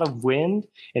and a lot of wind,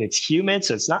 and it's humid.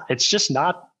 So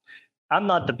I'm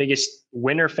not the biggest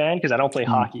winter fan because I don't play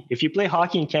hockey. If you play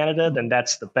hockey in Canada, then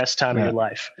that's the best time of your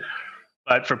life.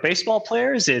 But for baseball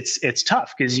players, it's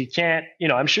tough because you can't,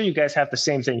 I'm sure you guys have the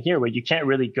same thing here where you can't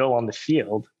really go on the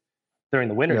field during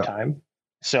the winter time.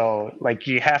 So like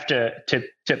you have to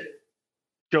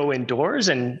go indoors,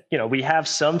 and, we have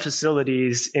some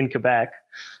facilities in Quebec.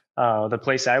 The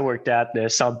place I worked at, the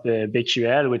Centre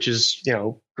Bécuel, which is,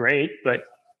 great, but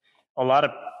a lot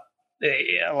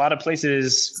of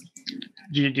places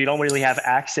you don't really have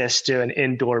access to an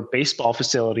indoor baseball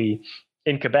facility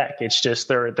in Quebec. It's just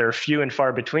they're few and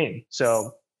far between.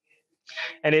 So,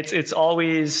 and it's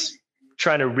always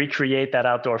trying to recreate that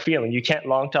outdoor feeling. You can't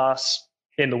long toss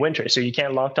in the winter, so you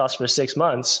can't long toss for 6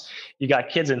 months. You got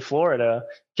kids in Florida,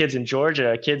 kids in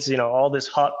Georgia, kids, all these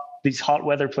hot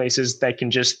weather places that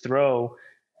can just throw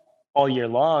all year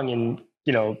long, and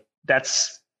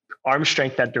that's arm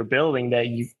strength that they're building. That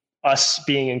us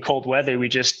being in cold weather, we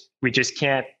just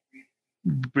can't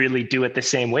really do it the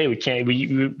same way. We can't.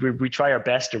 We try our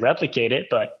best to replicate it,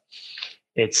 but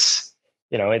it's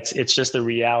just the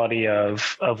reality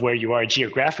of where you are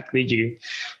geographically.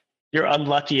 You're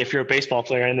unlucky if you're a baseball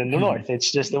player in the north.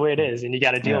 It's just the way it is, and you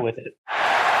got to deal with it.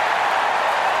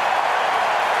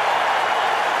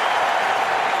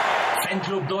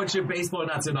 Fanclub Deutsche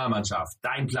Baseball-Nationalmannschaft.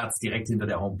 Dein Platz direkt hinter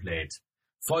der Homeplate.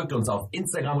 Folgt uns auf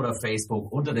Instagram oder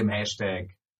Facebook unter dem Hashtag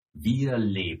Wir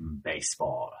leben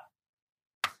Baseball.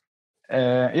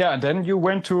 And then you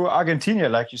went to Argentina,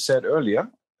 like you said earlier.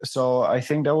 So I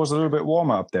think that was a little bit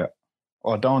warmer up there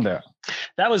or down there.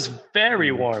 That was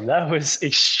very warm. That was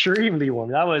extremely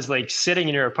warm. That was like sitting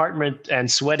in your apartment and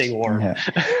sweating warm. Yeah.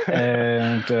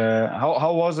 And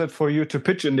how was it for you to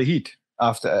pitch in the heat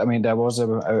after? I mean, that was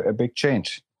a big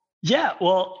change. Yeah,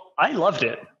 well, I loved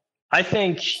it. I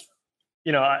think,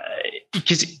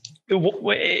 because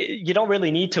you don't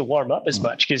really need to warm up as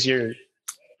much because you're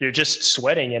just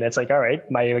sweating, and it's like, all right,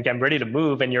 I'm ready to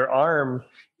move, and your arm,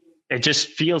 it just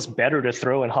feels better to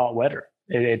throw in hot weather.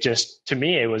 It just, to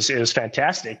me, it was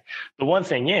fantastic. The one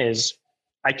thing is,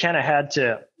 I kind of had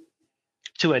to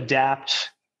adapt,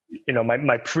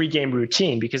 my pregame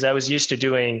routine, because I was used to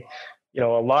doing, a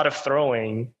lot of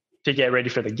throwing to get ready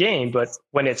for the game. But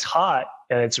when it's hot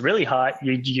and it's really hot,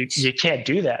 you can't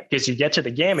do that, because you get to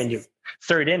the game and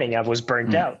third inning, I was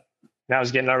burnt out. And I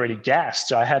was getting already gassed.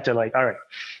 So I had to all right,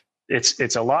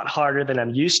 it's a lot harder than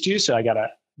I'm used to. So I got to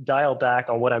dial back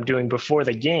on what I'm doing before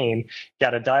the game,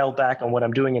 got to dial back on what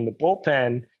I'm doing in the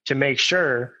bullpen to make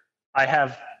sure I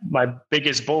have my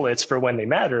biggest bullets for when they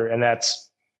matter. And that's,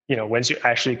 once you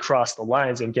actually cross the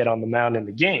lines and get on the mound in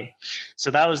the game.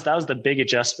 So that was the big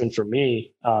adjustment for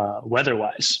me,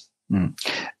 weather-wise.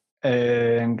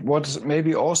 And what's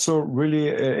maybe also really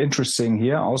interesting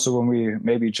here, also when we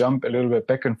maybe jump a little bit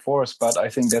back and forth, but I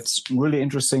think that's really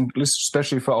interesting,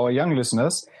 especially for our young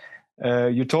listeners.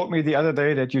 You told me the other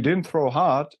day that you didn't throw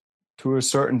hard to a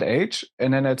certain age,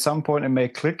 and then at some point it may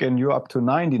click and you're up to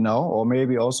 90 now, or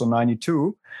maybe also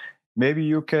 92. Maybe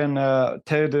you can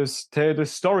tell this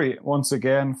story once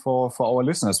again for our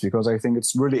listeners, because I think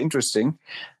it's really interesting.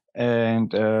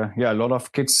 And a lot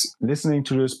of kids listening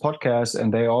to this podcast,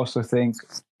 and they also think,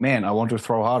 man, I want to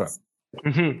throw harder.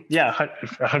 Mm-hmm. Yeah,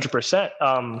 100%.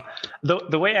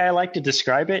 The way I like to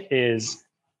describe it is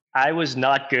I was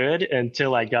not good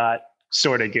until I got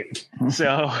sort of good.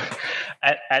 So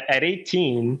at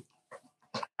 18,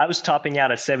 I was topping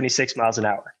out at 76 miles an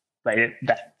hour. Like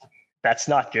that's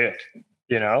not good,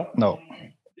 No.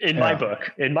 In my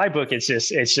book,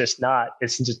 it's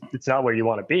not where you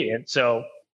want to be. And so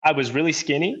I was really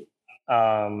skinny.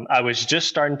 I was just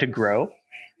starting to grow.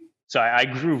 So I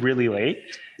grew really late.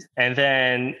 And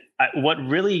then what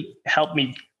really helped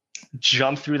me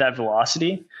jump through that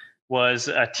velocity was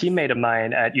a teammate of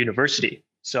mine at university.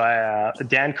 So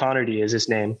Dan Connerty is his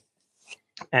name.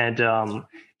 And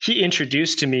he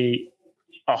introduced to me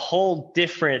a whole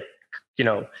different,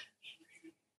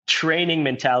 training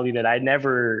mentality that I'd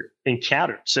never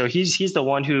encountered. So he's the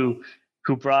one who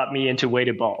brought me into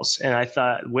weighted balls. And I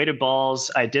thought weighted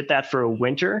balls, I did that for a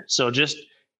winter. So just,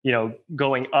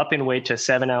 going up in weight to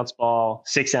 7-ounce ball,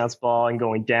 6-ounce ball, and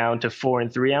going down to 4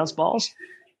 and 3-ounce balls.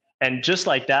 And just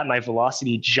like that, my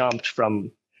velocity jumped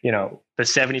from, the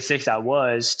 76 I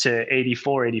was to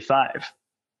 84, 85.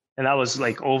 And that was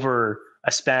like over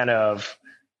a span of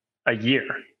a year.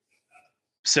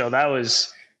 So that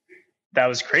was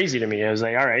crazy to me. I was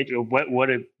like, all right,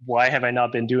 why have I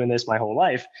not been doing this my whole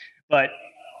life? But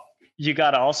you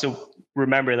got to also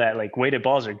remember that like weighted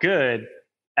balls are good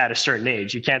at a certain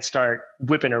age. You can't start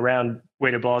whipping around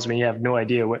weighted balls when you have no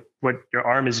idea what your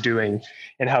arm is doing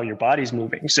and how your body's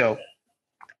moving. So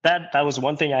that was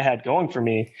one thing I had going for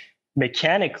me.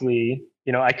 Mechanically,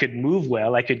 I could move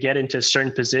well. I could get into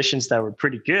certain positions that were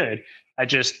pretty good. I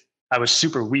was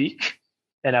super weak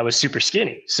and I was super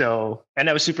skinny. And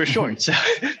I was super short. So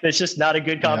it's just not a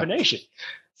good combination. Yeah.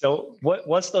 So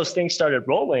once those things started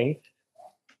rolling,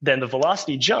 then the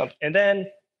velocity jumped, and then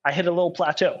I hit a little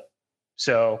plateau.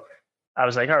 So I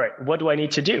was like, all right, what do I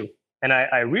need to do? And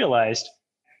I realized,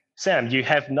 Sam, you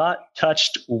have not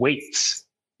touched weights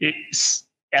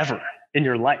ever in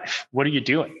your life. What are you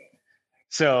doing?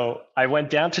 So I went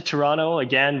down to Toronto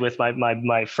again with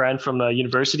my friend from the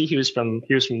university. He was from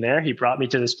there. He brought me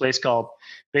to this place called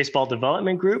Baseball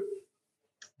Development Group.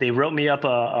 They wrote me up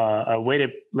a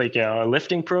weighted, like a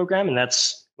lifting program. And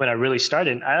that's when I really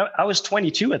started. I was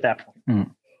 22 at that point.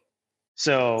 Mm.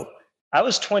 So I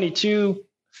was 22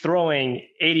 throwing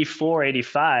 84,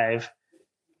 85.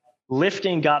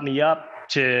 Lifting got me up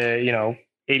to,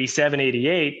 87,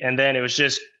 88. And then it was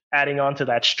just adding on to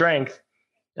that strength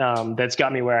that's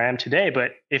got me where I am today.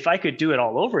 But if I could do it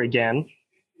all over again,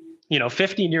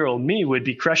 15-year-old me would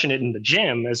be crushing it in the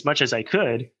gym as much as I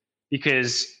could,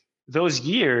 because those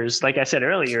years, like I said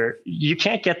earlier, you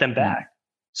can't get them back.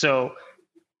 So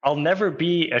I'll never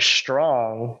be as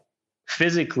strong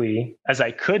physically as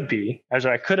I could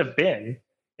have been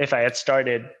if I had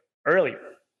started earlier.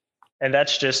 And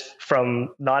that's just from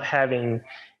not having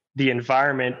the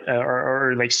environment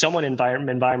or like someone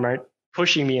environment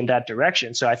pushing me in that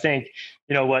direction. So I think,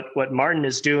 what Martin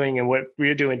is doing and what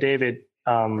we're doing, David,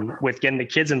 with getting the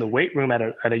kids in the weight room at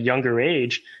a younger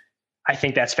age, I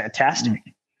think that's fantastic,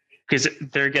 because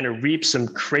they're going to reap some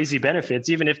crazy benefits,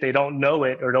 even if they don't know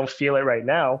it or don't feel it right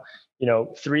now.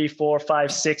 3, 4,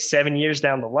 5, 6, 7 years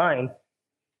down the line,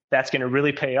 that's going to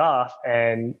really pay off.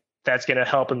 And that's going to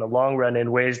help in the long run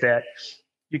in ways that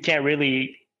you can't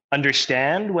really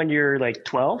understand when you're like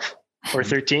 12 or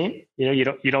 13.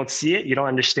 You don't see it, you don't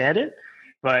understand it,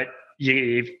 but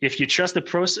if you trust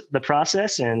the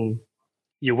process and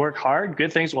you work hard,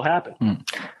 good things will happen.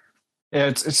 Yeah,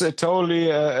 it's a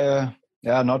totally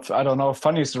I don't know if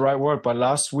funny is the right word, but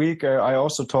last week I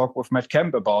also talked with Matt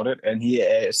Kemp about it, and he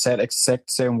said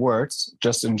exact same words,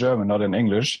 just in German, not in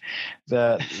English,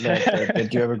 that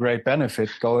you have a great benefit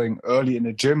going early in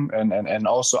the gym and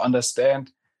also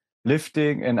understand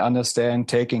lifting and understand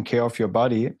taking care of your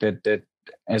body, that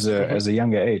as a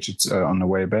younger age, it's on the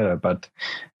way better. But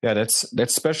yeah, that's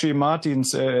especially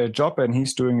Martin's job, and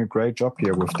he's doing a great job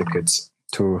here with the kids.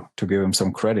 To give him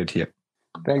some credit here.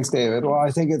 Thanks, David. Well,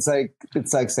 I think it's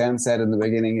like Sam said in the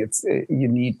beginning. It's you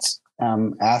need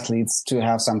athletes to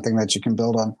have something that you can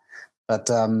build on. But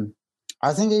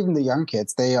I think even the young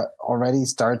kids, they already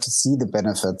start to see the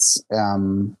benefits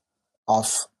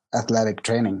of athletic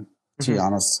training. To be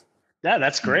honest. Yeah,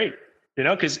 that's great. You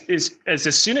know, because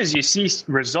as soon as you see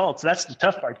results, that's the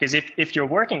tough part. Because if you're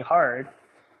working hard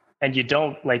and you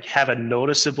don't like have a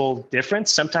noticeable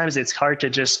difference, sometimes it's hard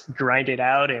to just grind it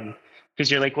out, and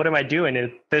because you're like, what am I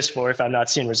doing this for if I'm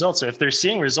not seeing results? So if they're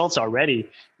seeing results already,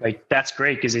 like that's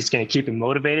great, because it's going to keep them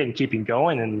motivated and keep them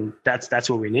going, and that's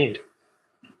what we need.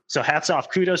 So hats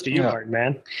off, kudos to you, Martin,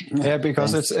 man. Yeah,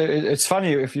 because it's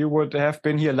funny, if you would have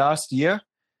been here last year,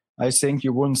 I think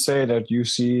you wouldn't say that you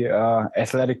see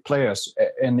athletic players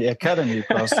in the academy,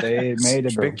 because they made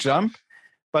a big jump.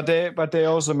 But they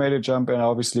also made a jump, and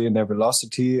obviously in their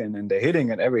velocity and in their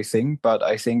hitting and everything. But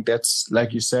I think that's,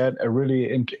 like you said, a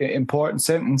really important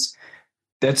sentence.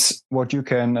 That's what you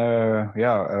can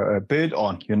build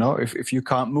on. You know, if you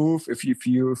can't move, if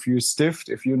you're stiff,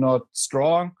 if you're not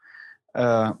strong,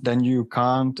 then you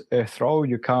can't throw,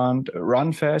 you can't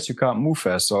run fast, you can't move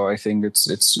fast. So I think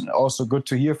it's also good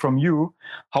to hear from you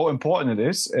how important it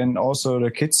is, and also the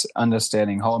kids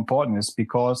understanding how important it is,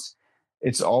 because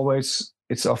it's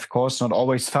of course not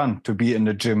always fun to be in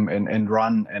the gym and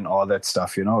run and all that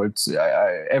stuff. You know,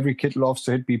 every kid loves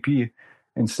to hit BP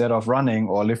instead of running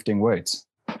or lifting weights.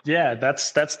 Yeah,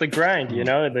 that's the grind. You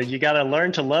know, you got to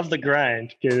learn to love the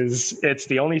grind, because it's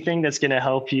the only thing that's going to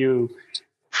help you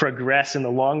progress in the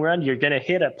long run. You're going to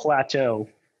hit a plateau.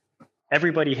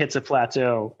 Everybody hits a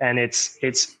plateau, and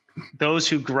it's those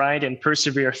who grind and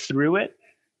persevere through it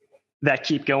that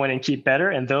keep going and keep better,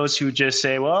 and those who just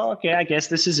say, well, okay, I guess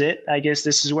this is it. I guess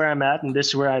this is where I'm at, and this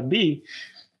is where I'd be.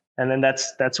 And then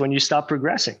that's when you stop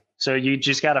progressing. So you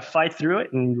just got to fight through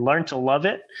it and learn to love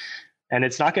it. And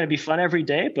it's not going to be fun every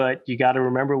day, but you got to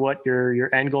remember what your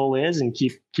end goal is, and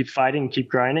keep fighting, keep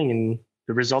grinding, and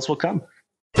the results will come.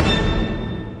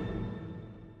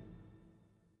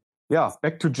 Ja,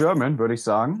 back to German, würde ich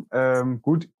sagen.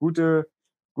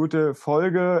 Gute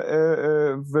Folge,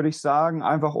 würde ich sagen,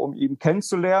 einfach um ihn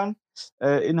kennenzulernen.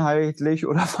 Inhaltlich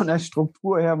oder von der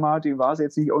Struktur her, Martin, war es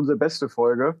jetzt nicht unsere beste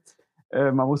Folge.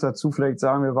 Man muss dazu vielleicht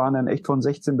sagen, wir waren dann echt von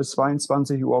 16 bis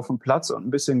 22 Uhr auf dem Platz und ein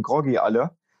bisschen groggy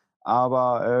alle.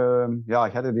 Aber ich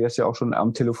hatte dir das ja auch schon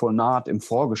am Telefonat, im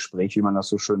Vorgespräch, wie man das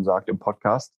so schön sagt, im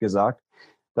Podcast gesagt,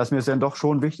 dass mir es dann doch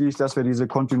schon wichtig ist, dass wir diese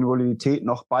Kontinuität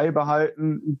noch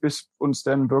beibehalten, bis uns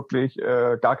dann wirklich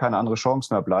gar keine andere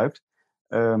Chance mehr bleibt.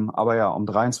 Aber ja, um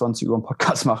 23 Uhr einen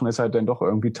Podcast machen ist halt dann doch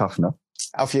irgendwie tough, ne?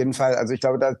 Auf jeden Fall. Also ich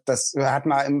glaube, das hat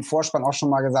man im Vorspann auch schon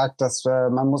mal gesagt, dass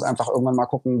man muss einfach irgendwann mal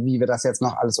gucken, wie wir das jetzt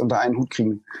noch alles unter einen Hut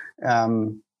kriegen.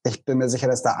 Ich bin mir sicher,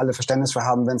 dass da alle Verständnis für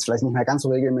haben, wenn es vielleicht nicht mehr ganz so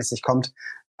regelmäßig kommt.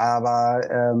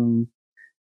 Aber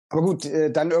gut,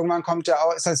 dann irgendwann kommt ja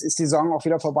auch, ist die Saison auch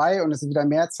wieder vorbei und es ist wieder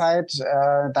mehr Zeit.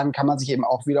 Dann kann man sich eben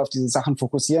auch wieder auf diese Sachen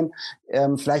fokussieren.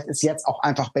 Vielleicht ist jetzt auch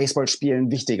einfach Baseball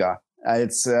spielen wichtiger,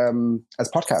 als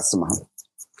Podcast zu machen.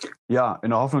 Ja,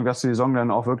 in der Hoffnung, dass die Saison dann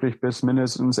auch wirklich bis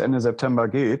mindestens Ende September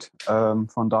geht.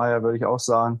 Von daher würde ich auch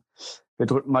sagen, wir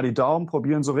drücken mal die Daumen,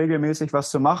 probieren so regelmäßig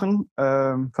was zu machen.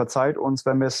 Verzeiht uns,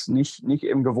 wenn wir es nicht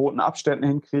im gewohnten Abständen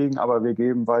hinkriegen, aber wir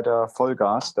geben weiter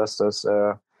Vollgas, dass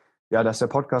der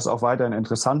Podcast auch weiterhin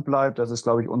interessant bleibt. Das ist,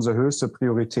 glaube ich, unsere höchste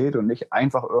Priorität, und nicht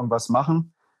einfach irgendwas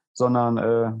machen,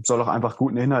 sondern soll auch einfach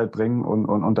guten Inhalt bringen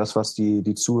und das, was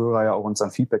die Zuhörer ja auch uns an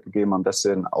Feedback gegeben haben, dass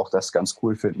sie auch das ganz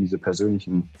cool finden, diese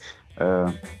persönlichen,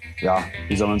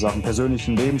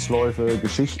 persönlichen Lebensläufe,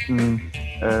 Geschichten.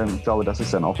 Ich glaube, das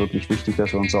ist dann auch wirklich wichtig,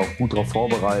 dass wir uns auch gut darauf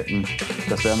vorbereiten.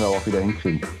 Das werden wir auch wieder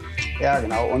hinkriegen. Ja,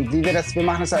 genau. Und wir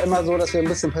machen es ja immer so, dass wir ein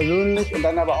bisschen persönlich und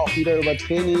dann aber auch wieder über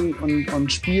Training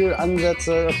und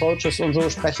Spielansätze, Approaches und so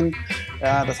sprechen.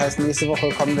 Ja, das heißt, nächste Woche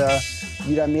kommen wir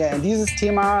wieder mehr in dieses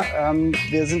Thema.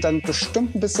 Wir sind dann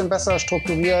bestimmt ein bisschen besser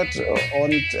strukturiert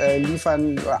und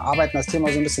arbeiten das Thema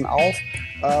so ein bisschen auf,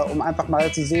 um einfach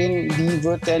mal zu sehen, wie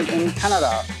wird denn in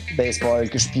Kanada Baseball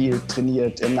gespielt,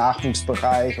 trainiert im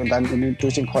Nachwuchsbereich und dann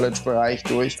durch den College-Bereich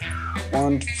durch.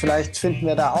 Und vielleicht finden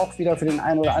wir da auch wieder für den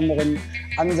einen oder anderen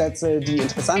Ansätze, die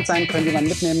interessant sein können, die man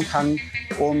mitnehmen kann,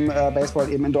 um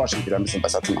Baseball eben in Deutschland wieder ein bisschen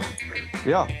besser zu machen.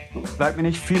 Ja, bleibt mir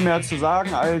nicht viel mehr zu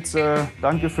sagen als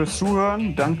danke fürs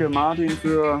Zuhören. Danke Martin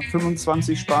für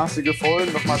 25 spaßige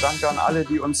Folgen. Nochmal danke an alle,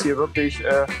 die uns hier wirklich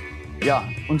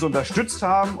uns unterstützt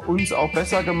haben, uns auch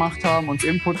besser gemacht haben, uns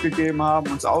Input gegeben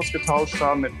haben, uns ausgetauscht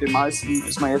haben. Mit den meisten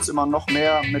ist man jetzt immer noch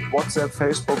mehr mit WhatsApp,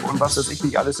 Facebook und was weiß ich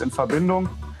nicht alles in Verbindung.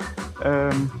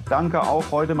 Danke auch,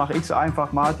 heute mache ich es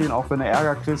einfach, Martin, auch wenn du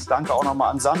Ärger kriegst. Danke auch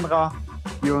nochmal an Sandra,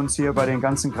 die uns hier bei den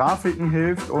ganzen Grafiken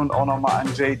hilft, und auch nochmal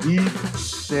an JD,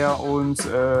 der uns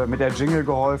mit der Jingle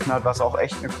geholfen hat, was auch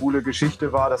echt eine coole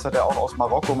Geschichte war. Das hat er auch aus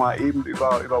Marokko mal eben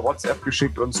über WhatsApp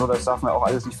geschickt und so. Das darf man auch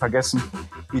alles nicht vergessen,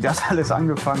 wie das alles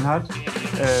angefangen hat.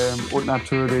 Und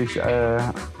natürlich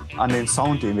an den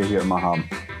Sound, den wir hier immer haben.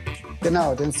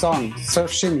 Genau, den Song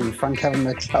Surf Shimmy von Kevin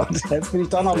MacLeod. Jetzt bin ich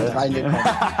doch noch mit reingekommen.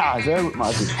 Sehr gut,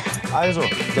 Martin. Also,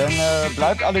 dann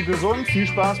bleibt alle gesund, viel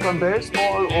Spaß beim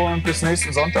Baseball und bis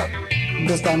nächsten Sonntag.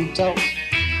 Bis dann, ciao.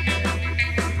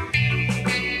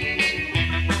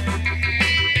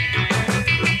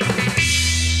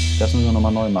 Das müssen wir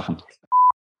nochmal neu machen.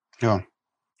 Ja,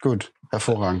 gut,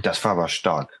 hervorragend. Das war aber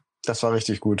stark. Das war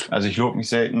richtig gut. Also ich lobe mich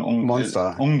selten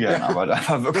Monster. ungern, aber das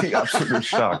war wirklich absolut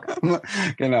stark.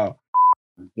 Genau.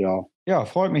 Ja. Ja,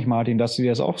 freut mich, Martin, dass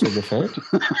dir das auch so gefällt.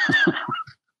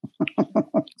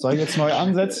 Soll ich jetzt neu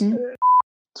ansetzen?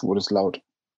 Jetzt wurde es laut.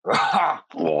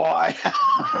 Boah.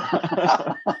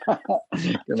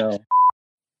 Genau.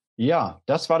 Ja,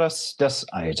 das war das.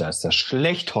 Alter, ist das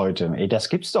schlecht heute. Ey, das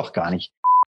gibt's doch gar nicht.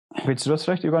 Willst du das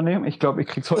vielleicht übernehmen? Ich glaube, ich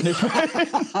krieg's heute nicht mehr hin.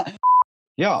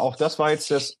 Ja, auch das war jetzt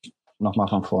das. Nochmal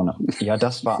von vorne. Ja,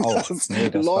 das war auch. Das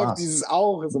läuft, war's. Dieses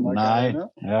auch ist immer Nein.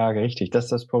 geil, ne? Ja, richtig. Das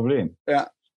ist das Problem. Ja.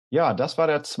 Ja, das war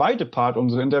der zweite Part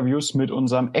unserer Interviews mit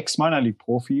unserem Ex-Minor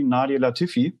League-Profi Nadir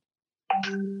Latifi.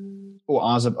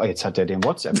 Oase. Oh, jetzt hat er den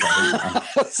WhatsApp.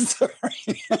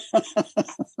 Sorry.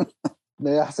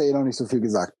 Naja, hast ja eh noch nicht so viel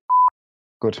gesagt.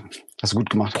 Gut, hast du gut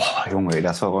gemacht. Boah, Junge,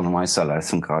 das war aber eine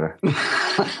Meisterleistung gerade.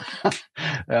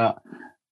 Ja.